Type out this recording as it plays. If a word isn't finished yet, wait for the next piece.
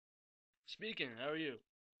Speaking, how are you?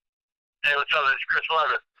 Hey, what's up? This is Chris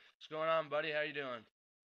Weidman. What's going on, buddy? How you doing?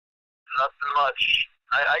 Nothing much.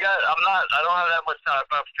 I don't have that much time.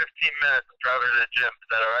 About 15 minutes. I'm driving to the gym. Is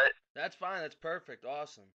that alright? That's fine. That's perfect.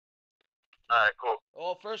 Awesome. Alright, cool.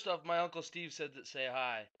 Well, first off, my Uncle Steve said to say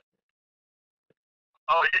hi.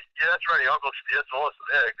 Oh, yeah, that's right. Your Uncle Steve. That's awesome.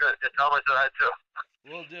 Yeah, good. Yeah, tell him I said hi, too.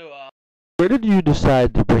 Will do. Where did you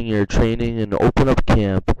decide to bring your training and open up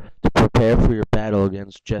camp to prepare for your battle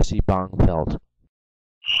against Jesse Bongfeld?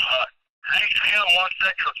 Hang on 1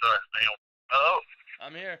 second. I'm sorry. Hang on. Hello?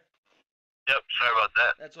 I'm here. Yep, sorry about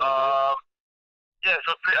that. That's all Yeah,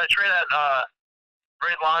 so I train at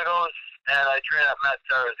Ray Longo's, and I train at Matt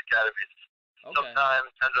Serra's Academies. good. Okay. Sometimes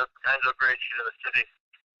Enzo Gracie's in the city.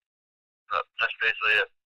 But that's basically it.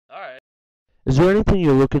 All right. Is there anything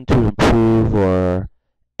you're looking to improve or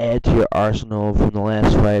add to your arsenal from the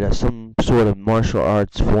last fight, or some sort of martial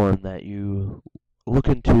arts form that you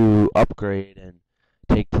looking to upgrade and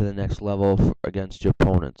take to the next level against your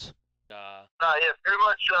opponents? Yeah, pretty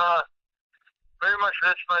much for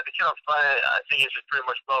this fight, the kind of fight, I think it's just pretty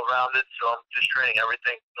much well-rounded, so I'm just training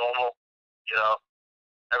everything normal, you know,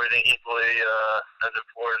 everything equally as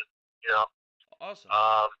important, you know. Awesome.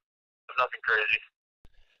 Nothing crazy.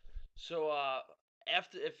 So,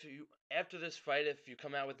 after this fight, if you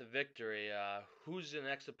come out with a victory, who's the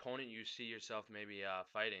next opponent you see yourself maybe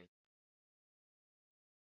fighting?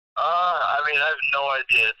 I mean, I have no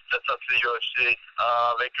idea. That's up to the UFC.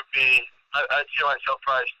 It could be. I see myself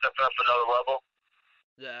probably stepping up another level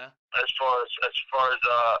Yeah. as a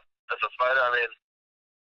fighter. I mean,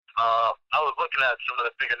 I was looking at some of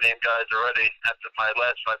the bigger name guys already after my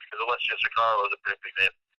last fight because Alessio Sakara was a pretty big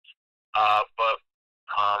name. But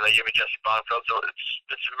they gave me Jesse Bonfeld, so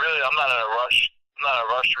it's really I'm not in a rush. I'm not in a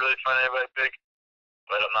rush to really find anybody big,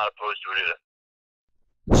 but I'm not opposed to it either.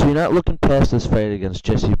 So you're not looking past this fight against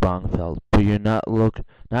Jesse Bongfeld, but you're not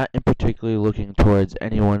in particularly looking towards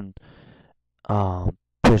anyone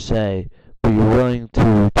per se, but you're willing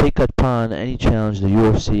to take upon any challenge the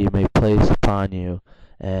UFC may place upon you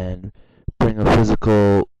and bring a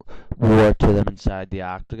physical war to them inside the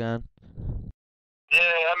octagon. Yeah,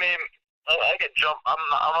 I mean, I can jump. I'm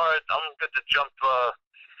alright. I'm good to jump up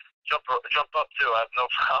too. I have no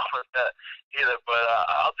problem with that either. But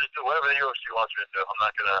I'll just do whatever the UFC wants me to do. I'm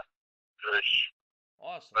not gonna push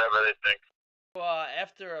Awesome. whatever they think. So,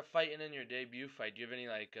 after a fight and in your debut fight, do you have any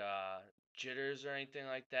like jitters or anything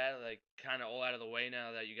like that? Like kind of all out of the way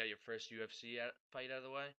now that you got your first UFC fight out of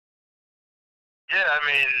the way? Yeah, I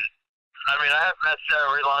have Matt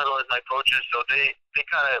Sarah Ray Longo as my coaches, so they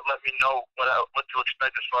kind of let me know what to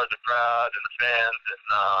expect as far as the crowd and the fans and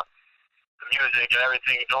the music and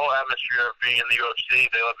everything. The whole atmosphere of being in the UFC,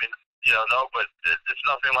 they let me know, but it's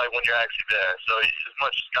nothing like when you're actually there. So as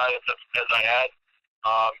much guidance as I had,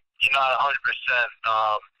 you're not 100%,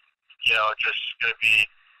 just gonna be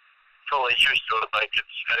totally used to it like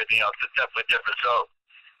it's anything else. It's definitely different. So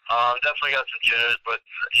definitely got some jitters, but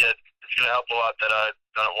yeah, it's gonna help a lot that I've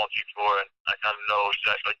done it once before, and I kind of know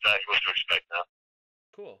exactly what to expect now.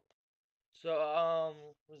 Cool. So,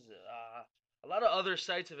 what is it? A lot of other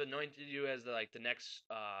sites have anointed you as the next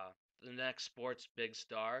sports big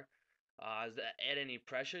star. Does that add any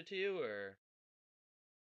pressure to you, or?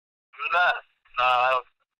 Nah, nah,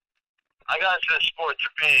 I got into the sport to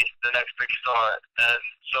be the next big star, and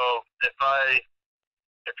so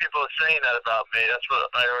if people are saying that about me, that's what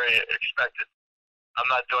I already expected. I'm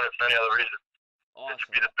not doing it for any other reason than to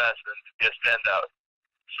Awesome. be the best and to be a standout.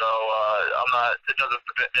 So I'm not. It doesn't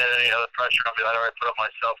put any other pressure on me. I already put on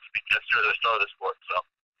myself to be considered the star of the sport. So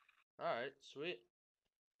All right, sweet.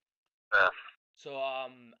 yeah. So,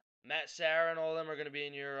 Matt, Sarah, and all of them are gonna be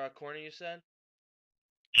in your corner. You said.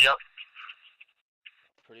 Yep.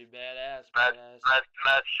 Pretty badass. Matt, Badass.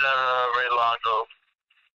 Matt Serra, Ray Longo,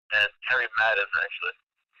 and Terry Madden actually.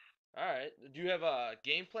 All right. Do you have a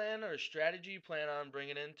game plan or a strategy you plan on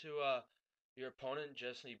bringing into your opponent,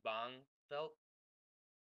 Jesse Bongfeld?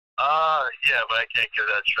 Yeah, but I can't give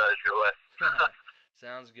that strategy away.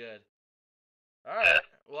 Sounds good. All Yeah. right.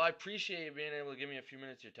 Well, I appreciate you being able to give me a few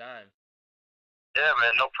minutes of your time. Yeah,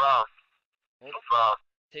 man, no problem. Well, No problem.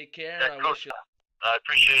 take care, Yeah, and I cool. wish you. I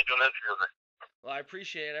appreciate you doing this with me. Well, I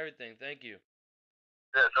appreciate everything. Thank you.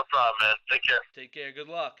 Yeah, no problem, man. Take care. Take care. Good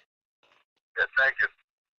luck. Yeah, thank you.